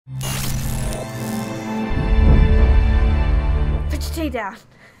Put your tea down.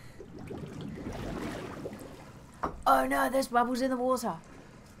 Oh no, there's bubbles in the water.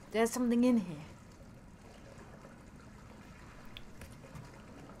 There's something in here.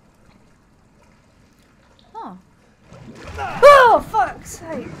 Oh. Oh, fuck's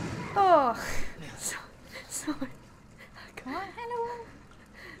sake. Oh. Sorry. Come on, hello.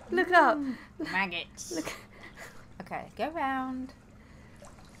 Look up. Maggots. Look. Okay, go round.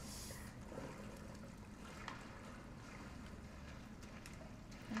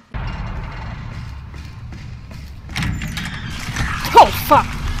 Oh, fuck.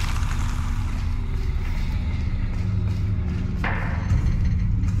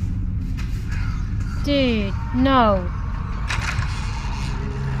 Dude, no.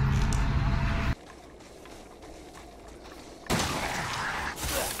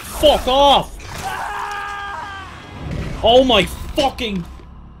 Fuck off! Oh my fucking...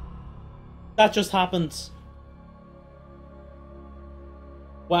 That just happened.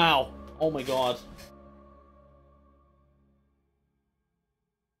 Wow. Oh my god.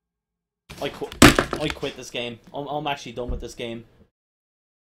 I quit this game. I'm actually done with this game.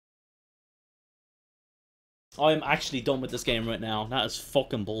 I'm actually done with this game right now. That is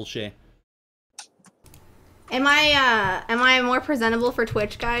fucking bullshit. Am I more presentable for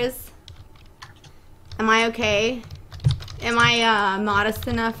Twitch, guys? Am I okay? Am I modest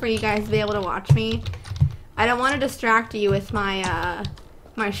enough for you guys to be able to watch me? I don't want to distract you with my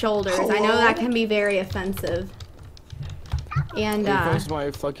my shoulders. I know that can be very offensive. And Here's my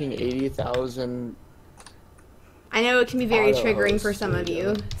fucking 80,000. I know it can be very triggering for some of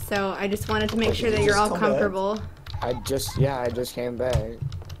you, so I just wanted to make sure that you're all comfortable. I just came back.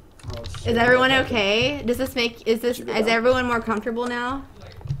 Is everyone okay? Does this make is everyone more comfortable now?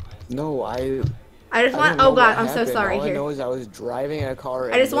 No, I just want oh god, I'm so sorry All here. I know is I was driving a car.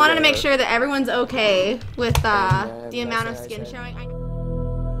 I just wanted to make sure that everyone's okay with the amount of skin showing.